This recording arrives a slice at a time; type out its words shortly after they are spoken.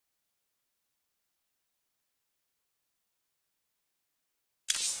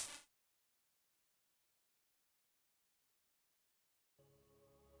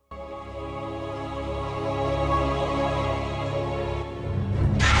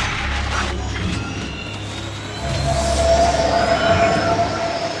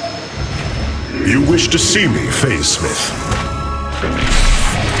You wish to see me, Phase Smith?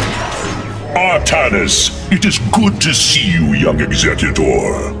 Artanis, it is good to see you, young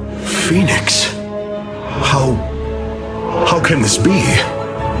Executor. Phoenix? How can this be?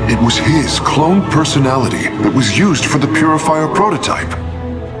 It was his cloned personality that was used for the Purifier prototype.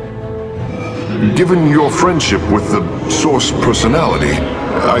 Given your friendship with the Source personality,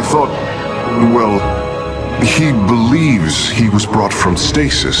 I thought, well, he believes he was brought from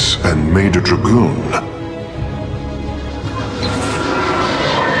stasis and made a Dragoon.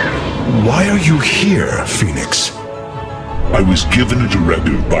 Why are you here, Phoenix? I was given a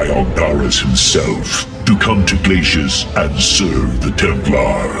directive by Artanis himself to come to Glacius and serve the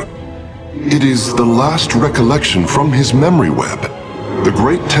Templar. It is the last recollection from his memory web. The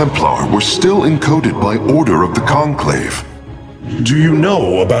Great Templar were still encoded by order of the Conclave. Do you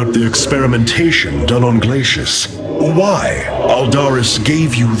know about the experimentation done on Glacius? Why Artanis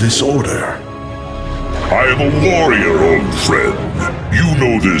gave you this order? I am a warrior, old friend. You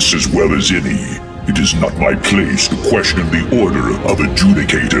know this as well as any. It is not my place to question the order of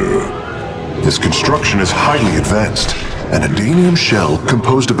Adjudicator. His construction is highly advanced, an Adanium shell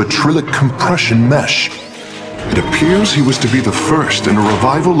composed of a trillic compression mesh. It appears he was to be the first in a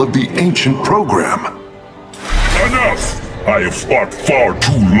revival of the ancient program. Enough! I have fought far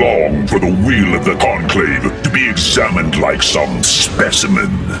too long for the will of the Conclave to be examined like some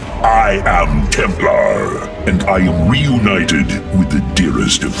specimen. I am Templar, and I am reunited with the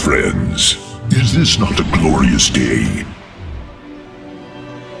dearest of friends. Is this not a glorious day?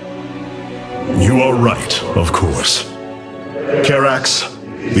 You are right, of course. Karax,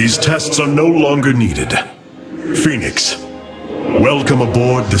 these tests are no longer needed. Phoenix, welcome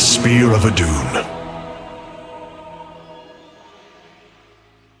aboard the Spear of Adun.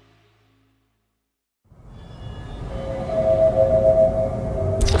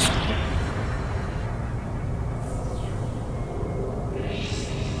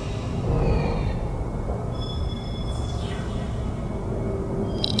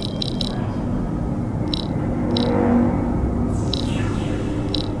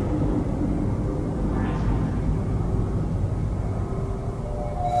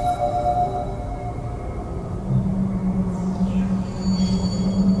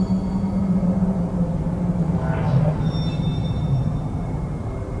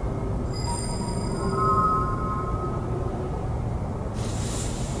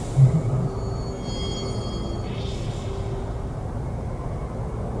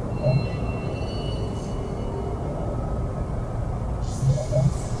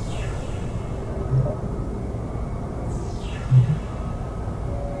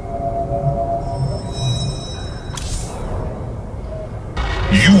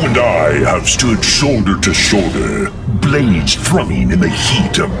 You and I have stood shoulder to shoulder, blades thrumming in the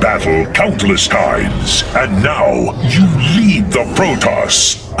heat of battle countless times, and now you lead the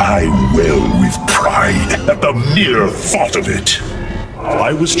Protoss. I wail with pride at the mere thought of it.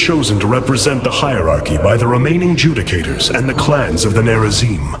 I was chosen to represent the hierarchy by the remaining Judicators and the clans of the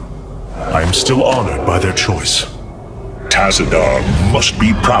Nerazim. I am still honored by their choice. Tassadar must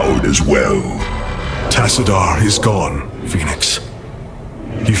be proud as well. Tassadar is gone, Phoenix.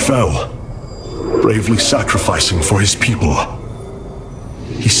 He fell, bravely sacrificing for his people.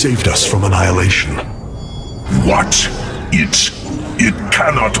 He saved us from annihilation. What? It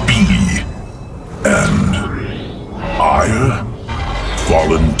cannot be. And Ire?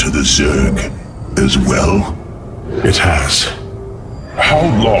 Fallen to the Zerg as well? It has. How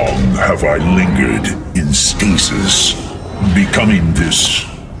long have I lingered in stasis, becoming this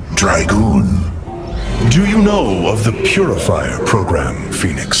Dragoon? Do you know of the Purifier program,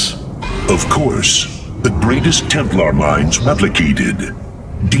 Phoenix? Of course. The greatest Templar minds replicated.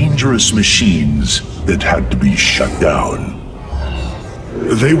 Dangerous machines that had to be shut down.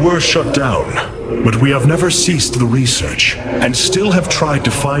 They were shut down, but we have never ceased the research, and still have tried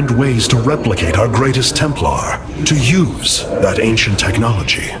to find ways to replicate our greatest Templar, to use that ancient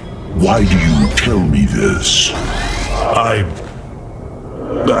technology. Why do you tell me this?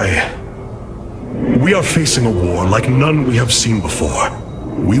 We are facing a war like none we have seen before.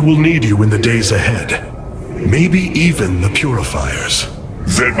 We will need you in the days ahead. Maybe even the Purifiers.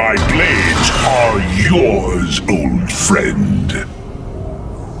 Then my blades are yours, old friend.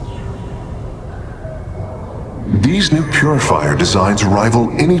 These new Purifier designs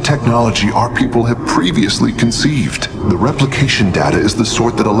rival any technology our people have previously conceived. The replication data is the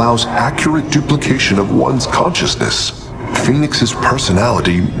sort that allows accurate duplication of one's consciousness. Phoenix's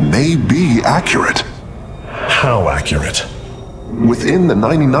personality may be accurate. How accurate? Within the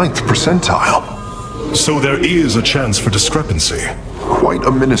 99th percentile. So there is a chance for discrepancy. Quite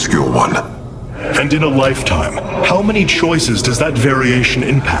a minuscule one. And in a lifetime, how many choices does that variation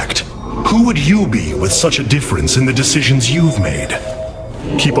impact? Who would you be with such a difference in the decisions you've made?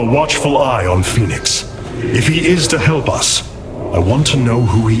 Keep a watchful eye on Phoenix. If he is to help us, I want to know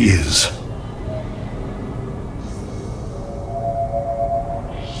who he is.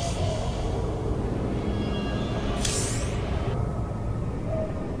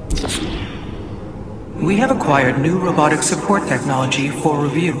 We have acquired new robotic support technology for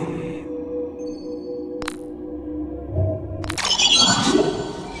review.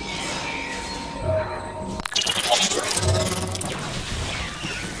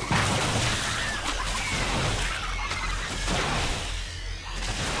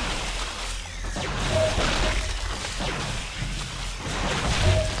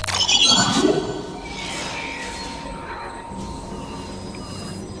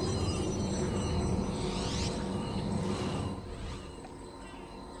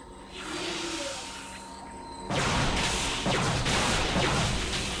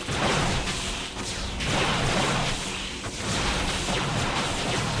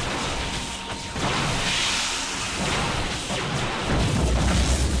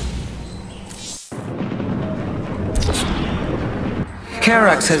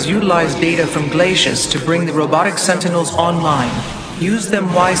 Karax has utilized data from glaciers to bring the robotic sentinels online. Use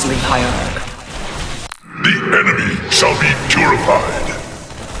them wisely, Hierarch. The enemy shall be purified.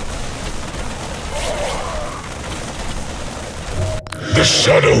 The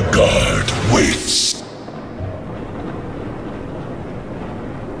Shadow Guard waits.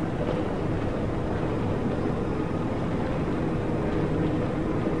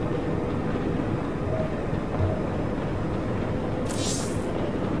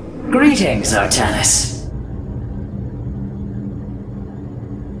 Greetings, Artanis.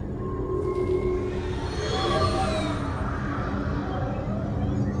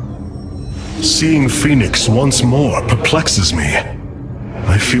 Seeing Phoenix once more perplexes me.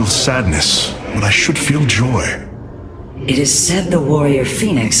 I feel sadness, but I should feel joy. It is said the warrior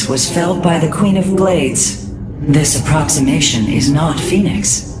Phoenix was felled by the Queen of Blades. This approximation is not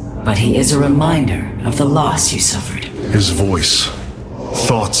Phoenix, but he is a reminder of the loss you suffered. His voice,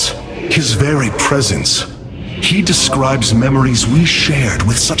 thoughts, his very presence. He describes memories we shared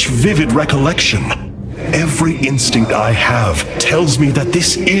with such vivid recollection. Every instinct I have tells me that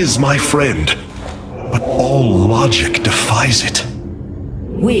this is my friend, but all logic defies it.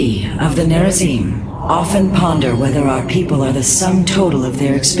 We of the Nerazim often ponder whether our people are the sum total of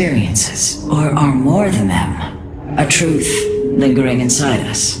their experiences, or are more than them. A truth lingering inside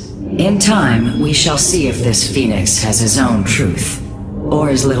us. In time, we shall see if this Phoenix has his own truth, or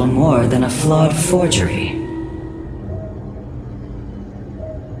is little more than a flawed forgery.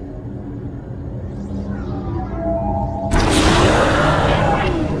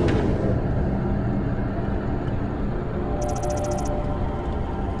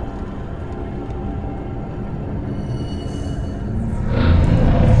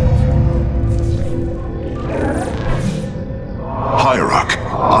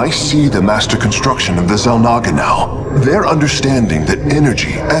 I see the master construction of the Xel'Naga now. Their understanding that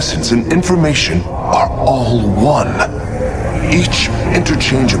energy, essence, and information are all one. Each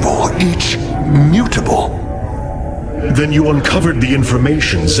interchangeable, each mutable. Then you uncovered the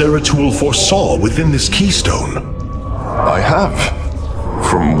information Zeratul foresaw within this Keystone. I have.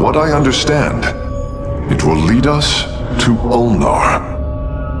 From what I understand, it will lead us to Ulnar.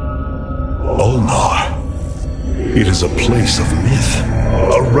 Ulnar. It is a place of myth.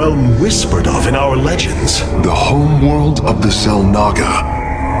 A realm whispered of in our legends. The homeworld of the Xel'Naga.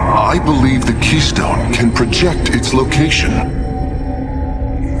 I believe the Keystone can project its location.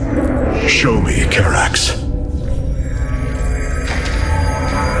 Show me, Karax.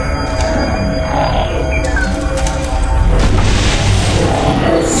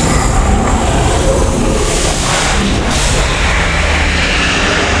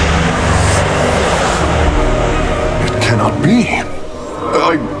 It cannot be.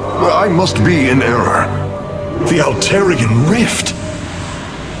 I must be in error. The Altarian Rift!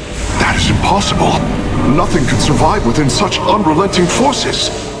 That is impossible. Nothing can survive within such unrelenting forces.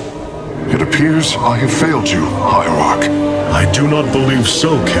 It appears I have failed you, Hierarch. I do not believe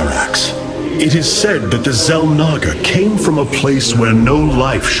so, Karax. It is said that the Xel'Naga came from a place where no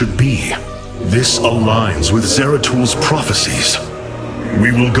life should be. This aligns with Zeratul's prophecies.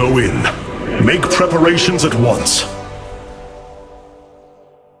 We will go in. Make preparations at once.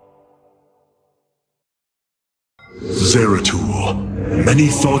 Zeratul, many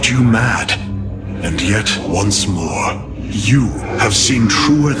thought you mad, and yet once more, you have seen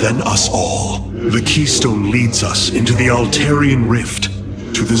truer than us all. The Keystone leads us into the Altarian Rift.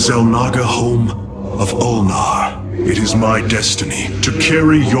 to the Xel'Naga home of Ulnar. It is my destiny to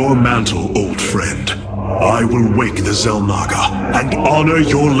carry your mantle, old friend. I will wake the Xel'Naga and honor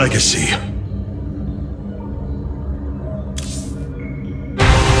your legacy.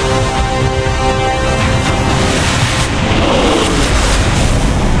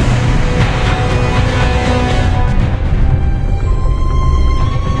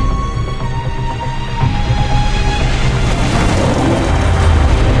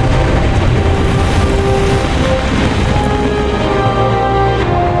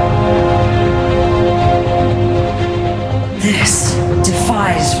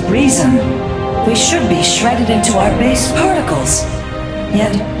 We should be shredded into our base particles.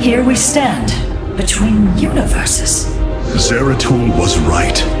 Yet here we stand, between universes. Zeratul was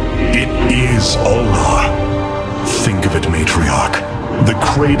right. It is Ulnar. Think of it, Matriarch. The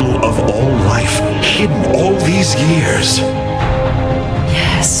cradle of all life, hidden all these years.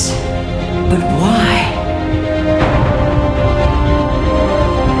 Yes, but why?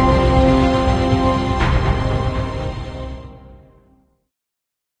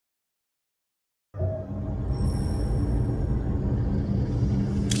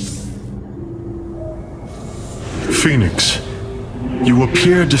 Phoenix, you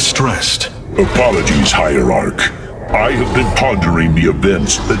appear distressed. Apologies, Hierarch. I have been pondering the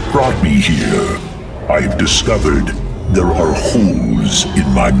events that brought me here. I have discovered there are holes in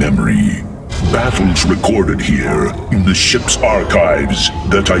my memory. Battles recorded here in the ship's archives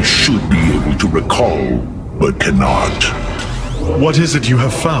that I should be able to recall, but cannot. What is it you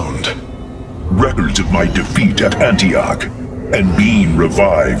have found? Records of my defeat at Antioch, and being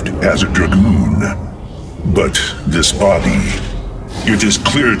revived as a Dragoon. But this body, it is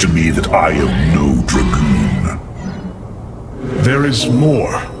clear to me that I am no Dragoon. There is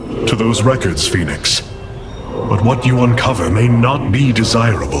more to those records, Phoenix. But what you uncover may not be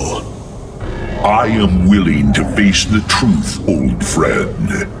desirable. I am willing to face the truth, old friend,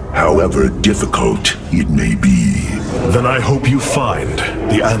 however difficult it may be. Then I hope you find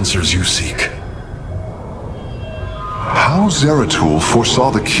the answers you seek. How Zeratul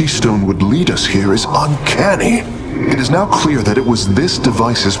foresaw the Keystone would lead us here is uncanny. It is now clear that it was this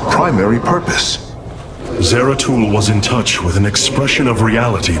device's primary purpose. Zeratul was in touch with an expression of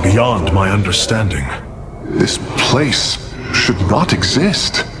reality beyond my understanding. This place should not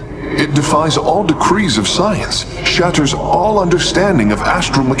exist. It defies all decrees of science, shatters all understanding of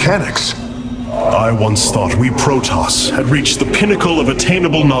astral mechanics. I once thought we Protoss had reached the pinnacle of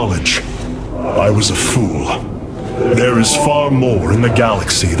attainable knowledge. I was a fool. There is far more in the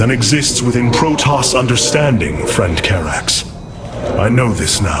galaxy than exists within Protoss understanding, friend Karax. I know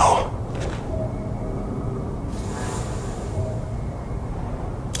this now.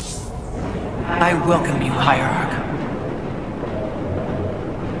 I welcome you, Hierarch.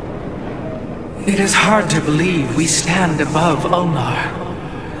 It is hard to believe we stand above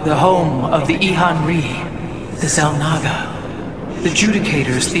Ulnar, the home of the Ihan-Ri, the Xel'Naga. The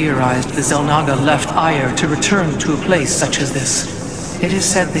Judicators theorized the Xel'Naga left Aiur to return to a place such as this. It is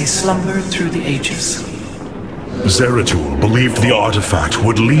said they slumbered through the ages. Zeratul believed the artifact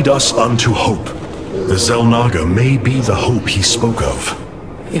would lead us unto hope. The Xel'Naga may be the hope he spoke of.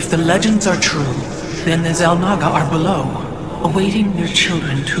 If the legends are true, then the Xel'Naga are below, awaiting their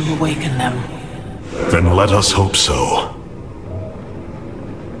children to awaken them. Then let us hope so.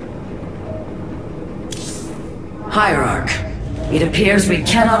 Hierarch, it appears we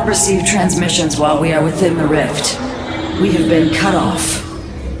cannot receive transmissions while we are within the rift. We have been cut off.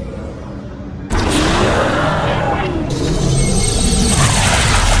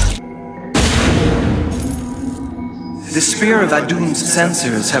 The Spear of Adun's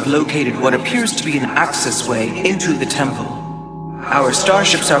sensors have located what appears to be an access way into the temple. Our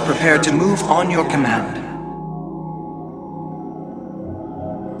starships are prepared to move on your command.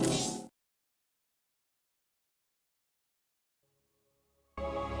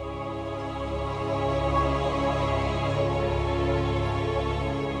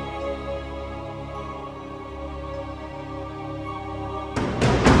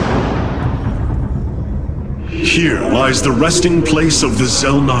 Here lies the resting place of the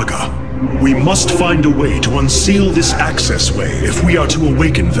Xel'Naga. We must find a way to unseal this access way if we are to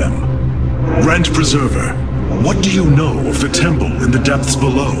awaken them. Grand Preserver, what do you know of the temple in the depths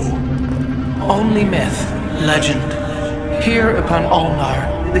below? Only myth, legend. Here upon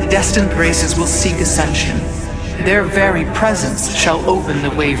Ulnar, the destined races will seek ascension. Their very presence shall open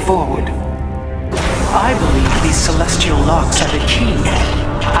the way forward. I believe these celestial locks are the key.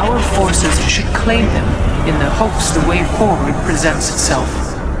 Our forces should claim them in the hopes the way forward presents itself.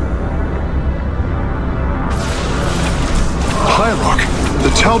 Hierarch, The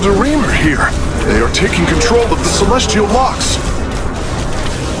Tal'Darim are here. They are taking control of the celestial locks.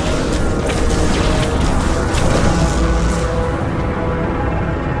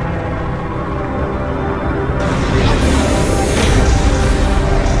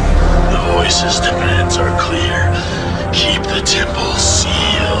 The voice's demands are clear. Keep the temple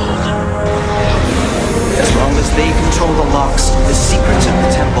sealed. As long as they control the locks, the secrets of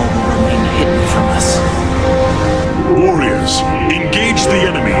the temple will remain hidden from us. Warriors, engage the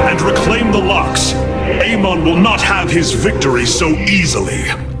enemy and reclaim the locks. Amon will not have his victory so easily.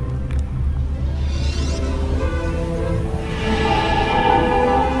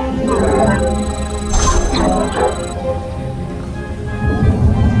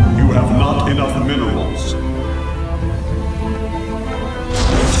 You have not enough minerals.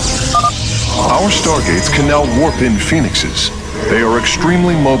 Our stargates can now warp in phoenixes. They are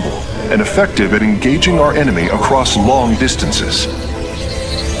extremely mobile and effective at engaging our enemy across long distances.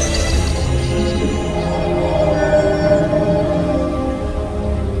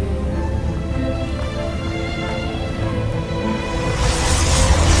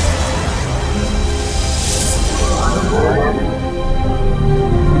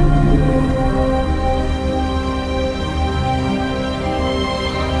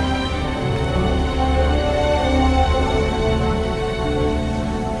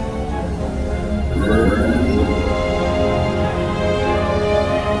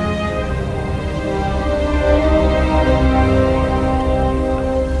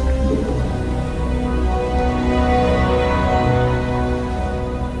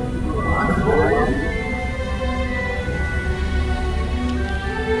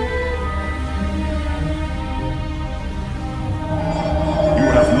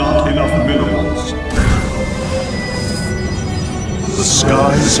 The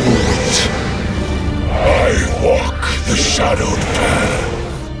skies await. I walk the shadowed path.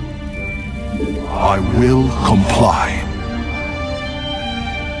 I will comply.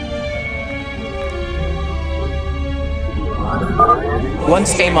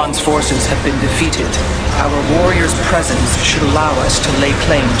 Once Amon's forces have been defeated, our warriors' presence should allow us to lay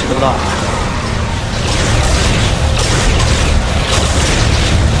claim to the lock.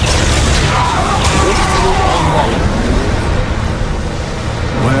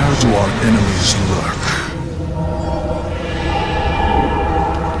 Where do our enemies lurk?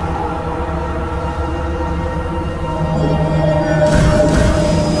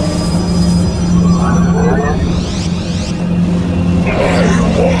 I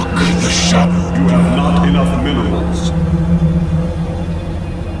walk the shadow. You have not enough minerals.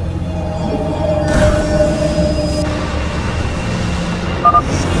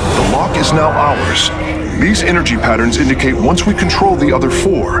 The lock is now ours. These energy patterns indicate once we control the other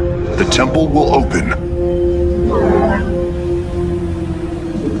four, the temple will open.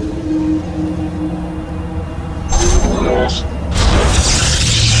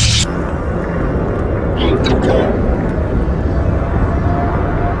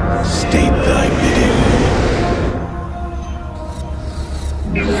 State thy bidding.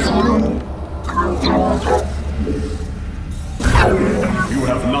 You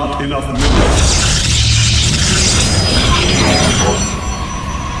have not enough minerals.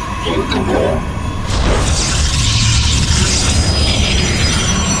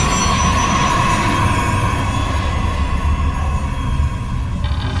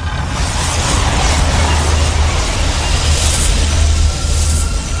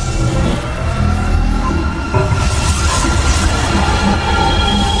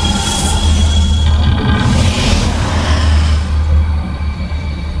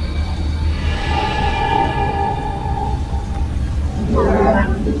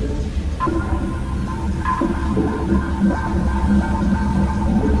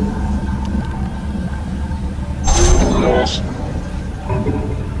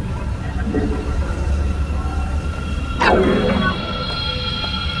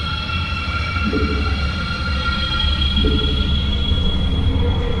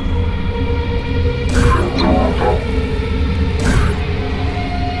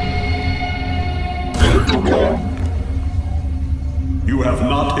 You have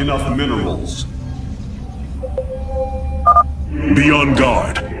not enough minerals. Be on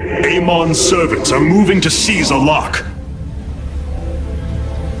guard. Amon's servants are moving to seize a lock.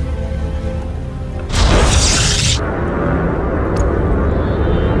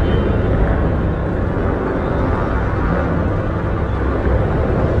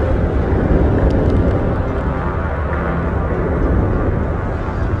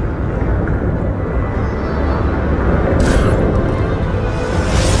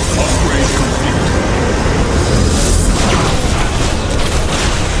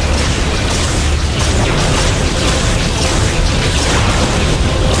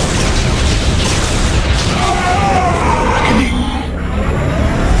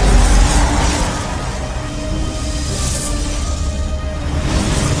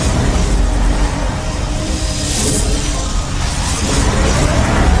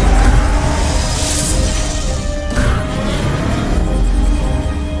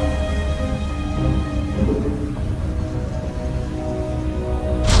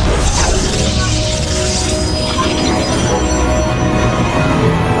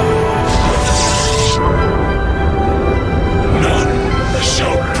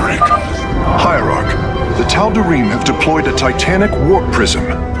 Tal'Darim have deployed a titanic warp prism.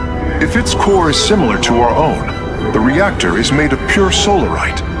 If its core is similar to our own, the reactor is made of pure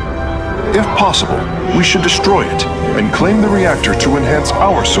solarite. If possible, we should destroy it and claim the reactor to enhance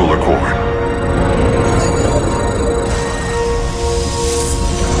our solar core.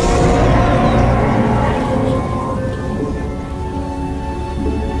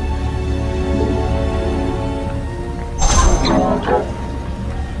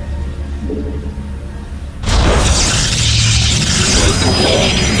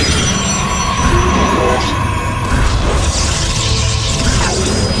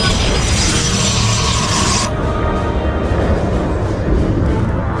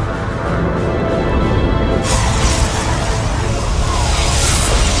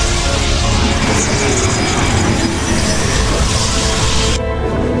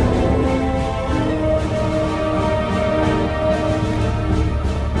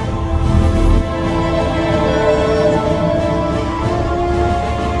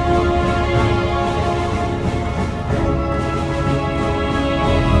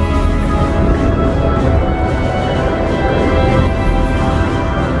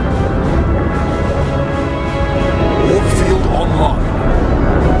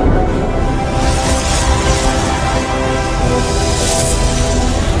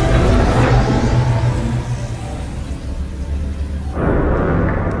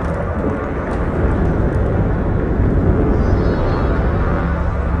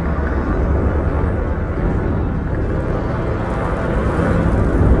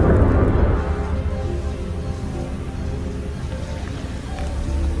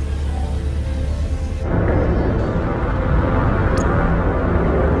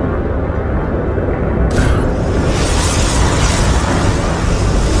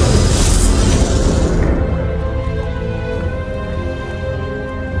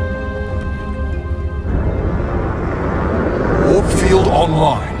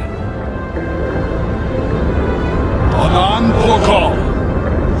 Online. Anan Porkal.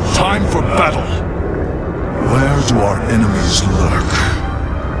 Time for battle. Where do our enemies lurk?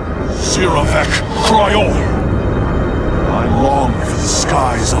 Siravek Cryor. I long for the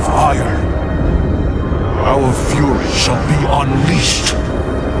skies of iron. Our fury shall be unleashed.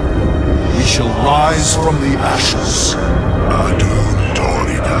 We shall rise from the ashes. Adun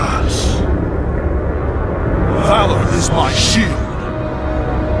Toridas. Valor is my shield.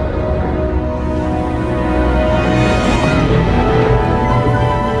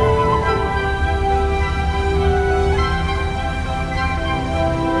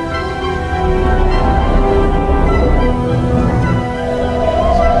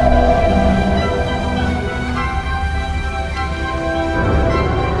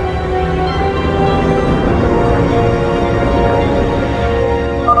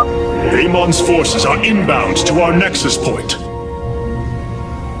 Amon's forces are inbound to our nexus point.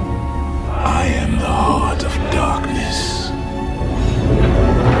 I am the heart of darkness.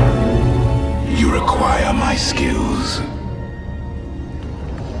 You require my skills.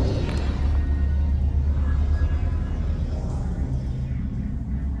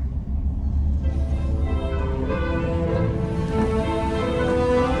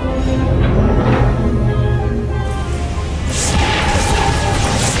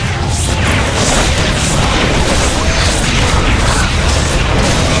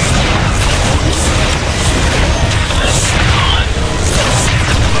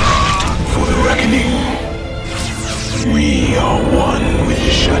 We are one with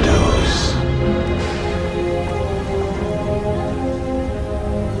the shadows.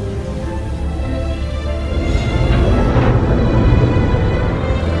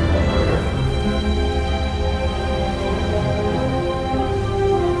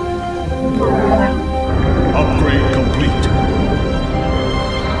 Upgrade complete.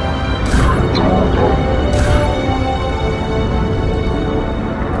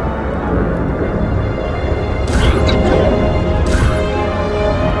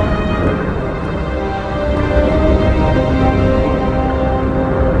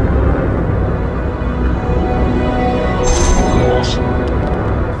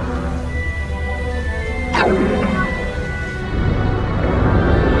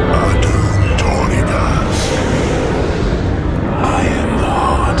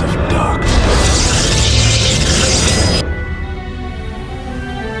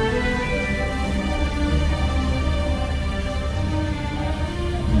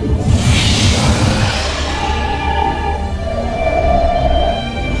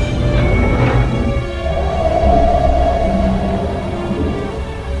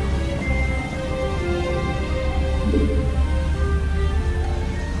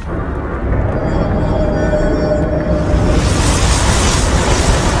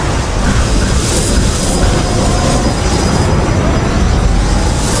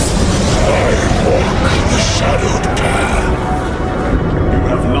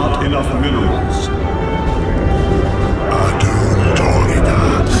 not enough minerals.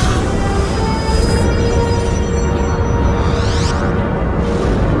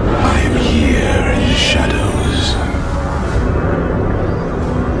 I am here in the shadows.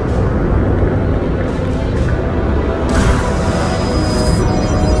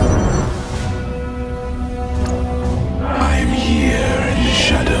 I am here in the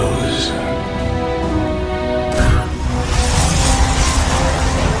shadows.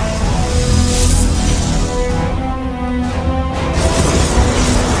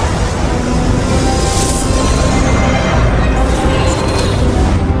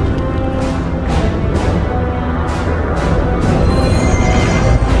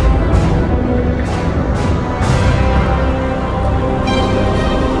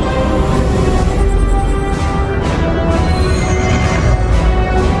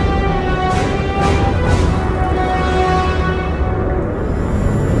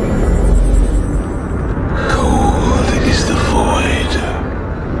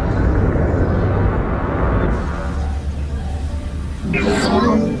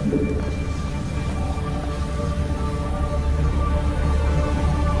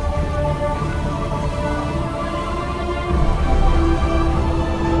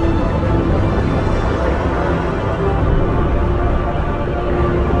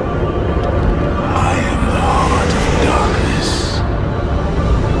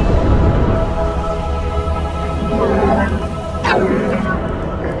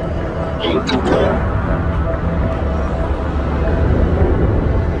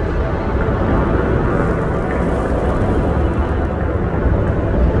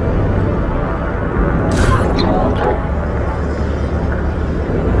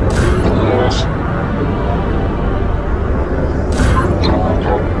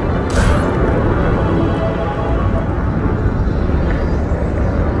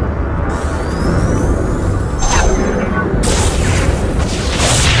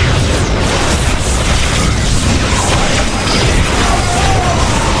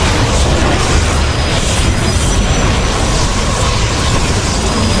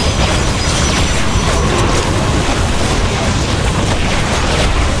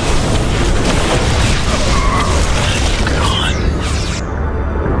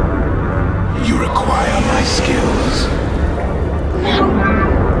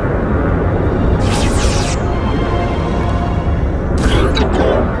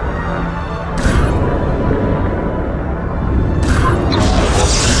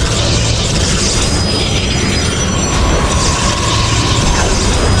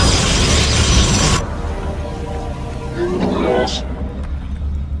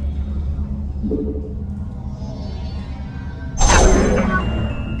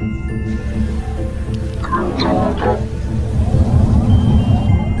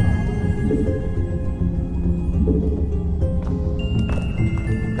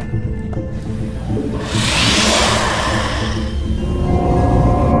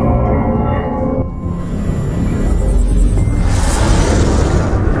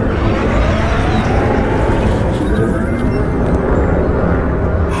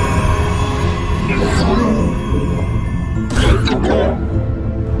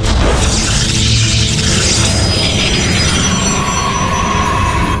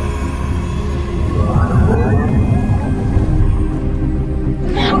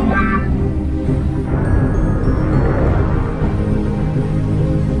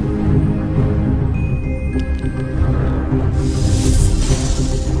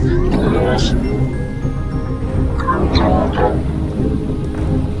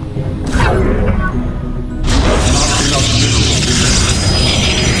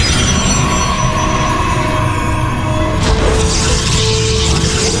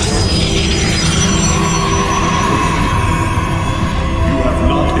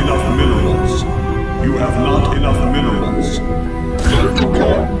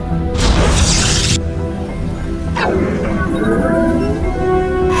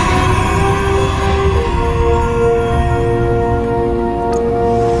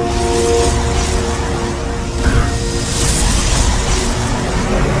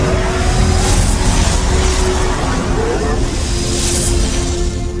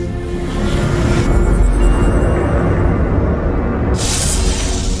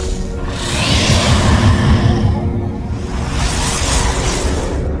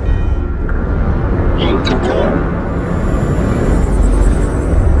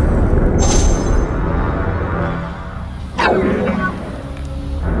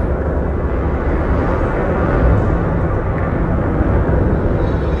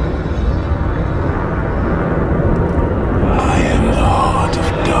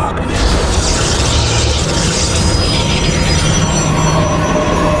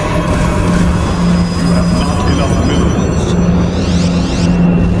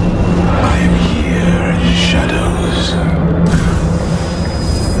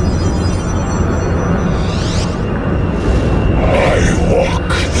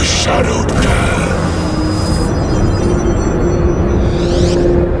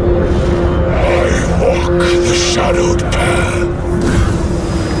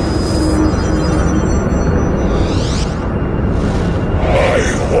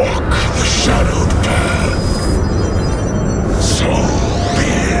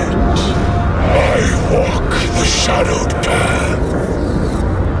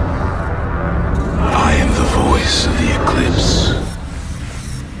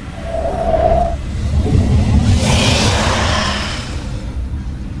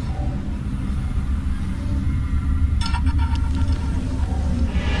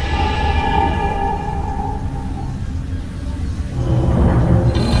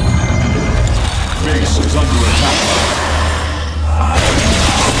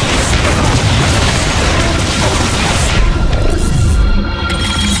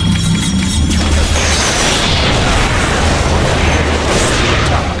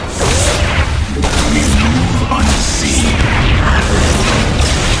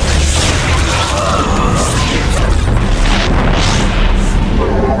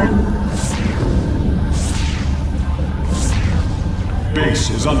 Base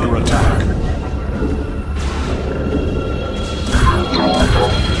is under attack.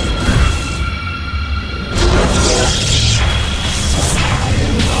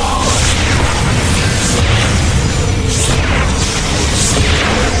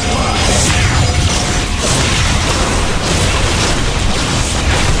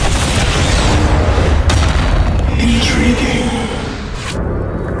 Intriguing.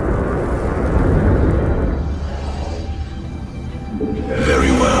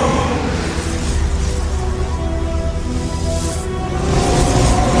 Very well.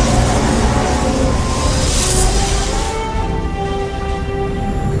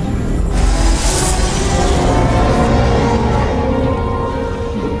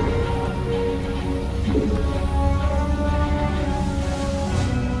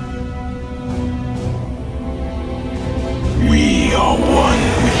 We are one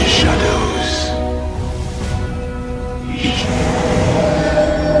with the shadows.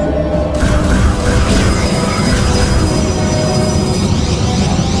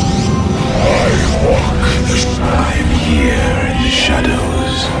 I am here in the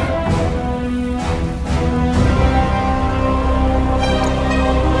shadows.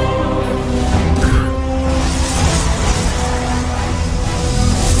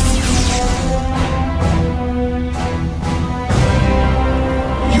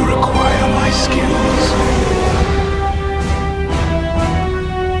 You require my skills.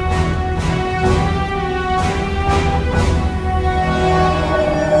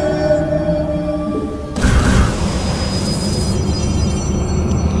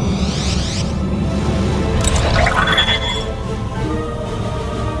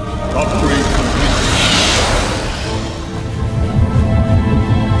 Upgrade complete.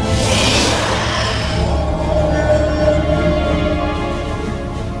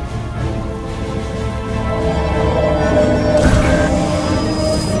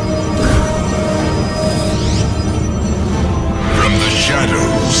 From the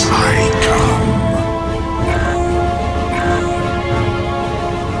shadows I come.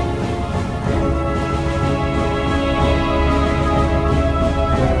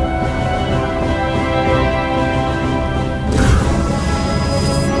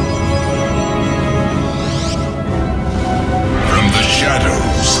 From the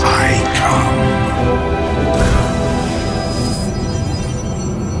shadows I come.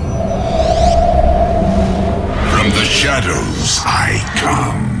 From the shadows I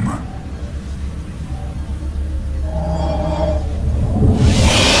come.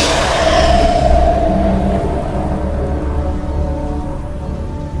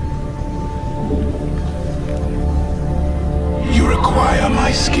 You require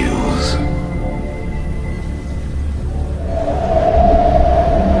my skills.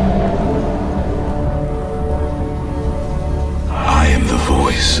 I am the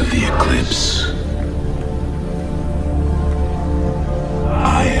voice of the eclipse.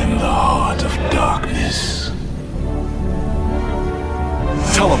 I am the heart of darkness.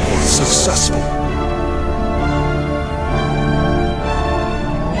 Teleport successful.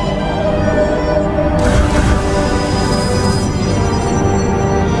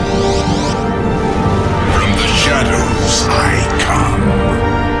 From the shadows I come.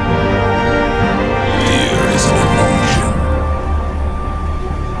 Fear is an illusion.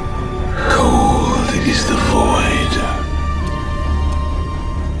 Cold is the void.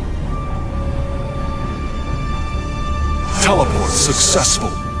 Teleport successful.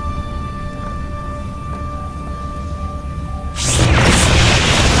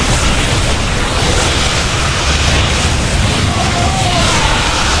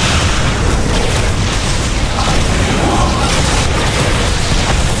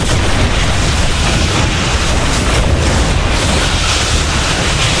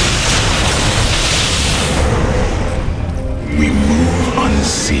 We move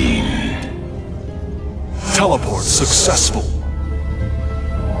unseen. Teleport successful.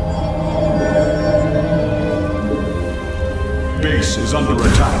 Base is under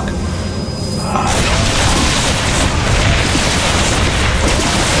attack.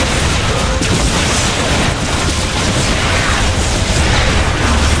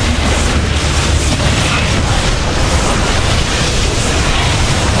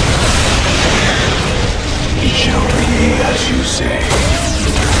 It shall be as you say.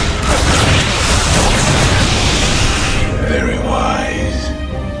 Very wise.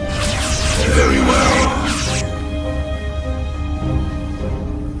 Very well.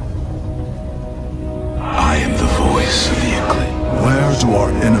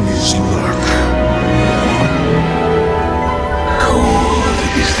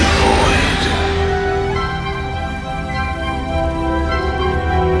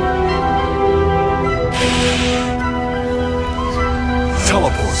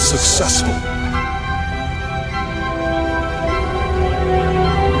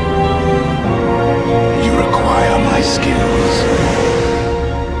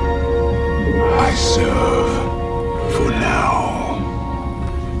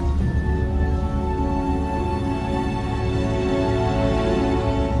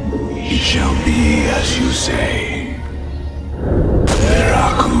 It shall be as you say.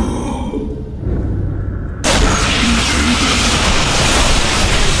 Veraku.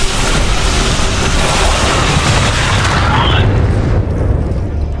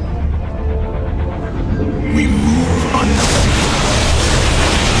 We move unseen.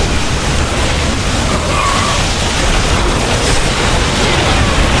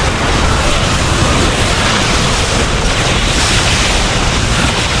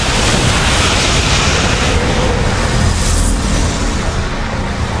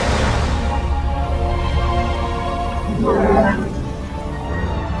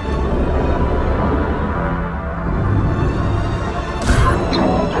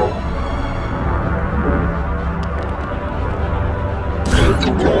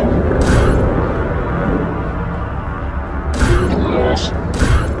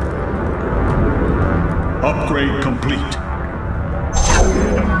 Upgrade complete.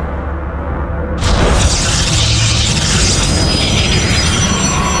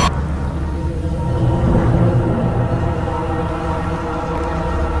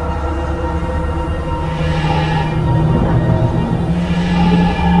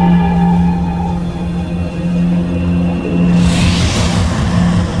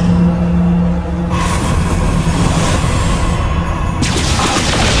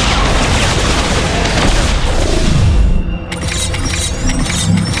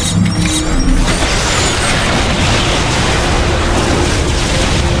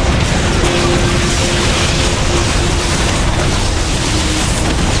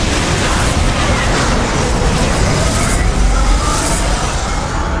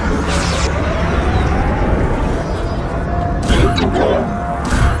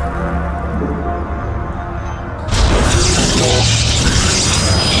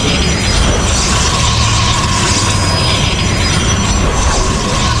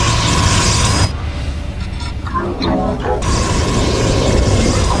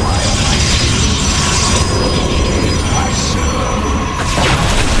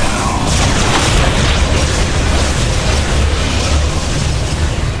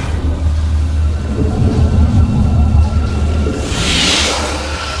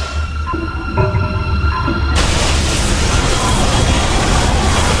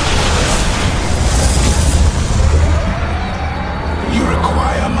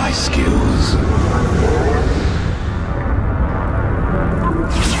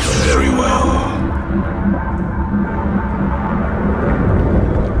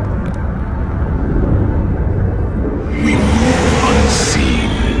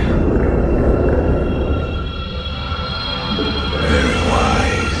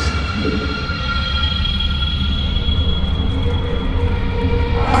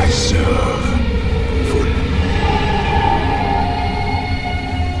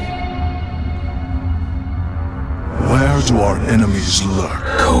 Do our enemies lurk?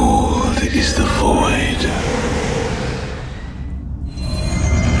 Cold is the void.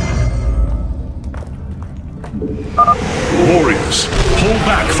 Warriors, pull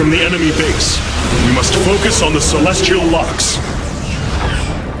back from the enemy base. We must focus on the celestial locks.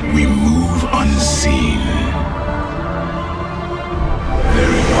 We move unseen.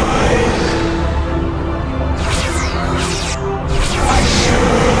 Very wise. I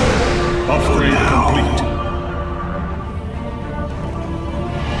serve. Upgrade complete.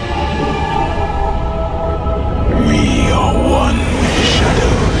 We are one with the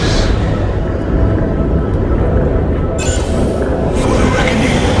shadows. For the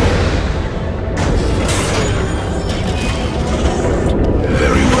reckoning.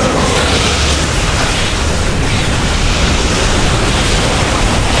 Very well.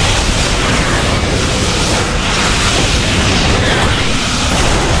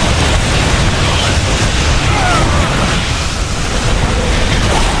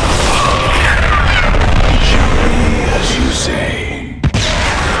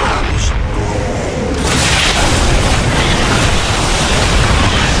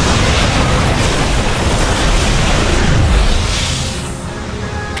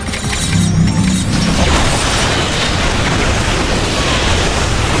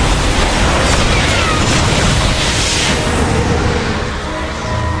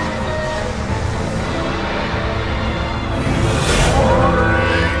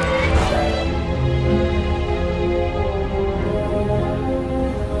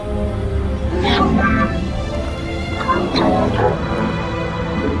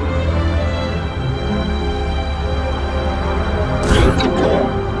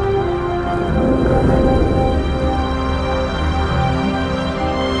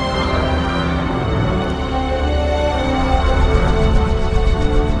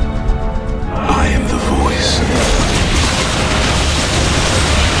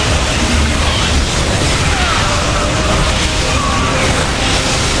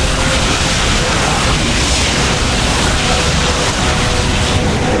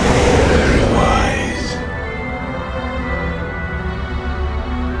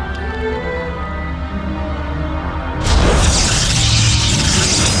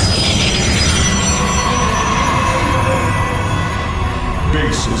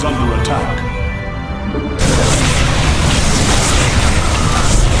 base is under attack.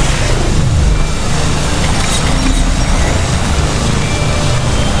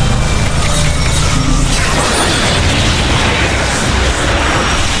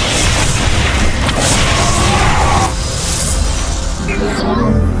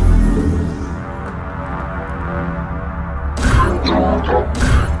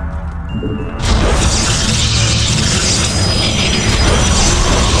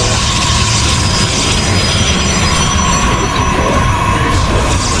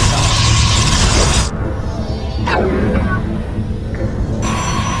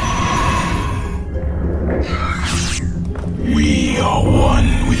 We are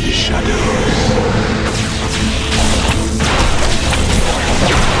one with the shadows.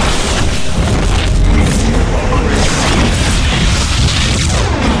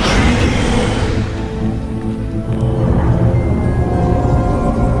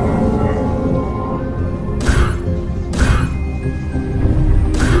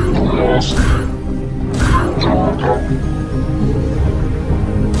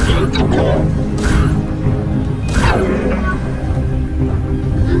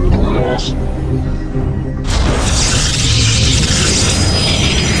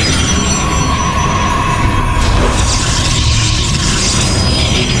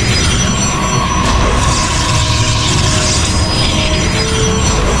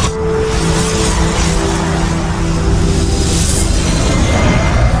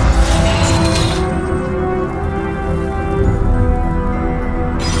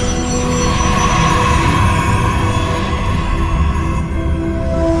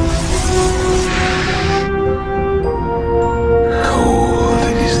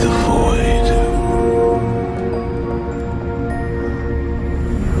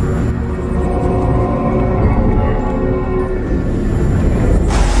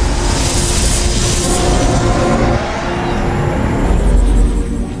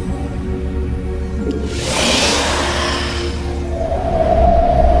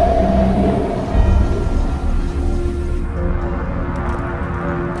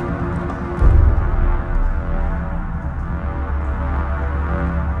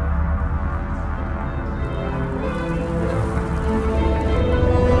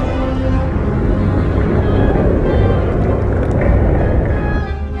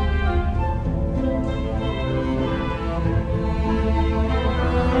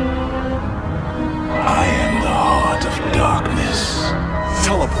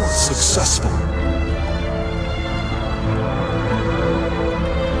 Successful.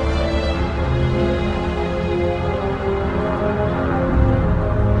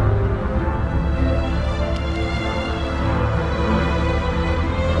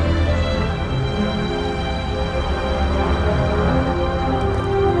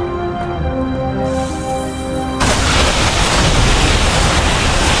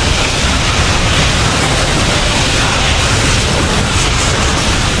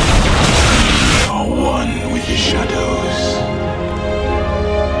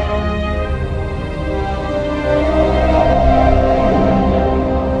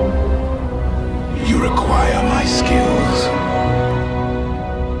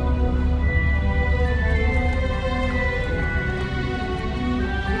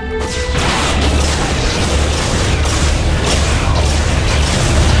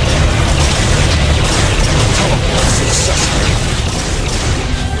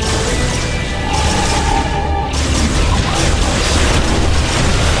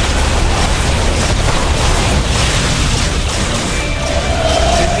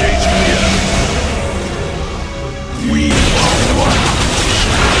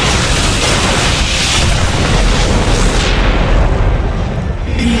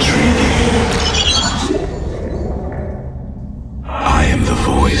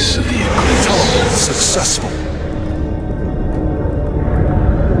 Successful.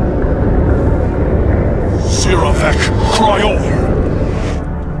 Siravek Cryor.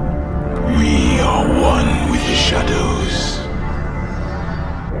 We are one with the shadows.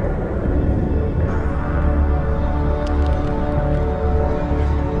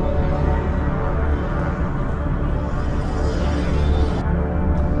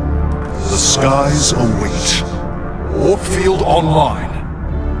 The skies await. Warp field online.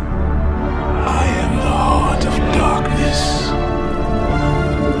 I am the heart of darkness.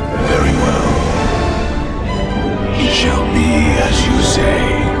 Very well. It shall be as you say.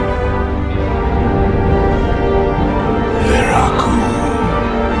 Veraku.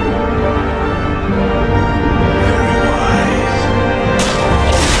 Very wise.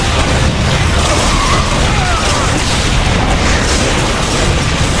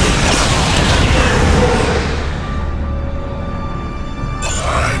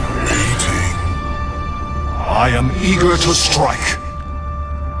 eager to strike.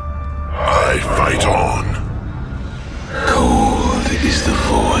 I fight on. Cold is the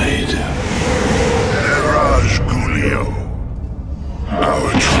void. Eraj Gulio.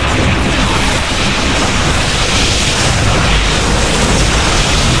 Our tribe.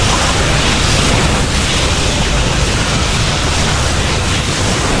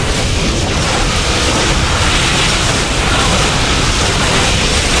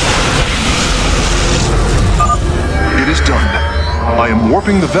 It is done. I am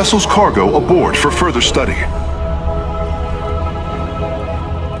warping the vessel's cargo aboard for further study.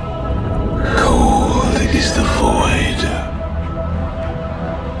 Cold is the void.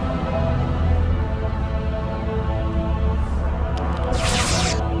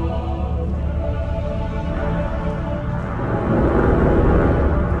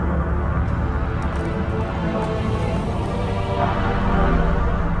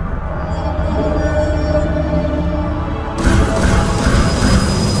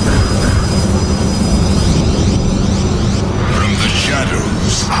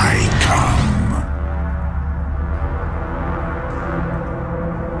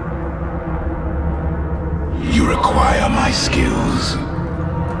 Skills.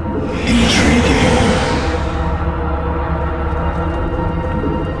 Intriguing.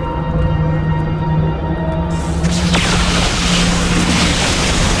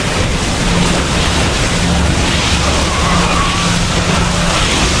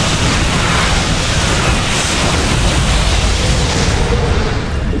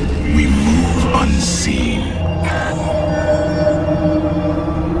 We move unseen.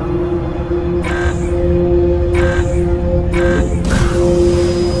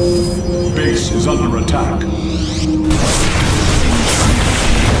 Is under attack.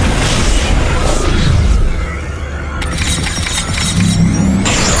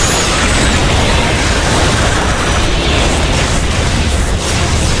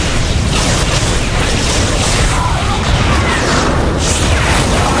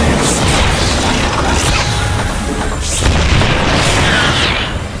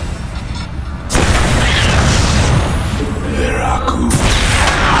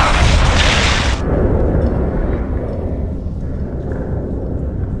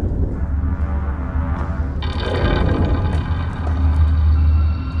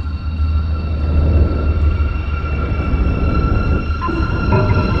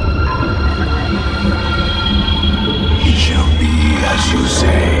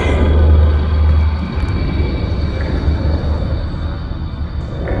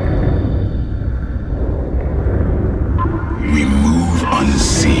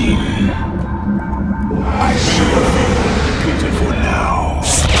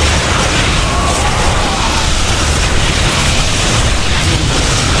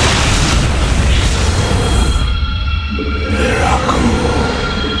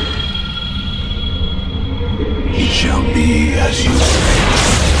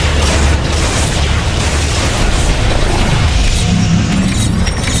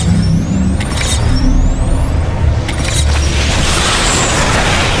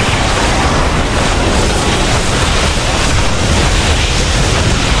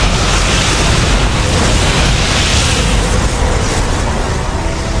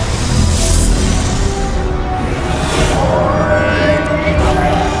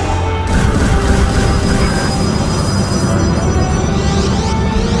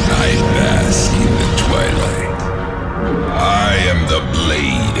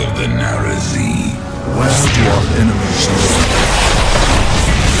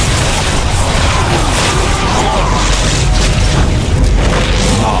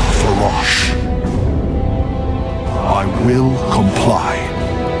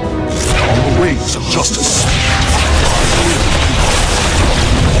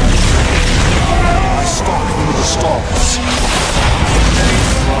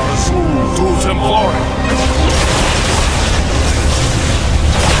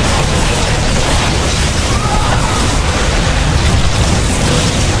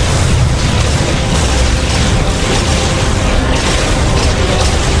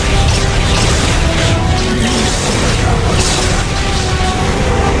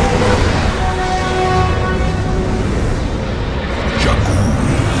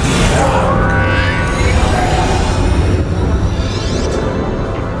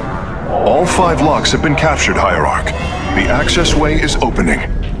 All 5 locks have been captured, Hierarch. The access way is opening.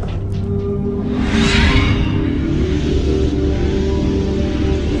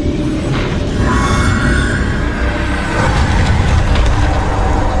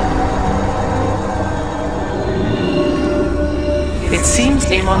 It seems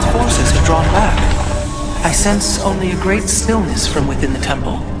Amon's forces have drawn back. I sense only a great stillness from within the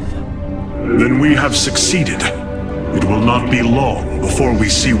temple. Then we have succeeded. It will not be long before we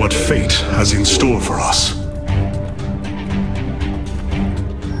see what fate has in store for us.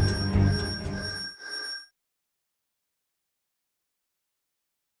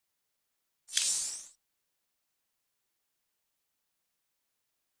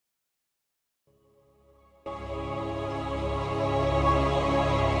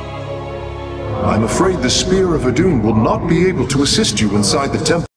 I'm afraid the Spear of Adun will not be able to assist you inside the temple.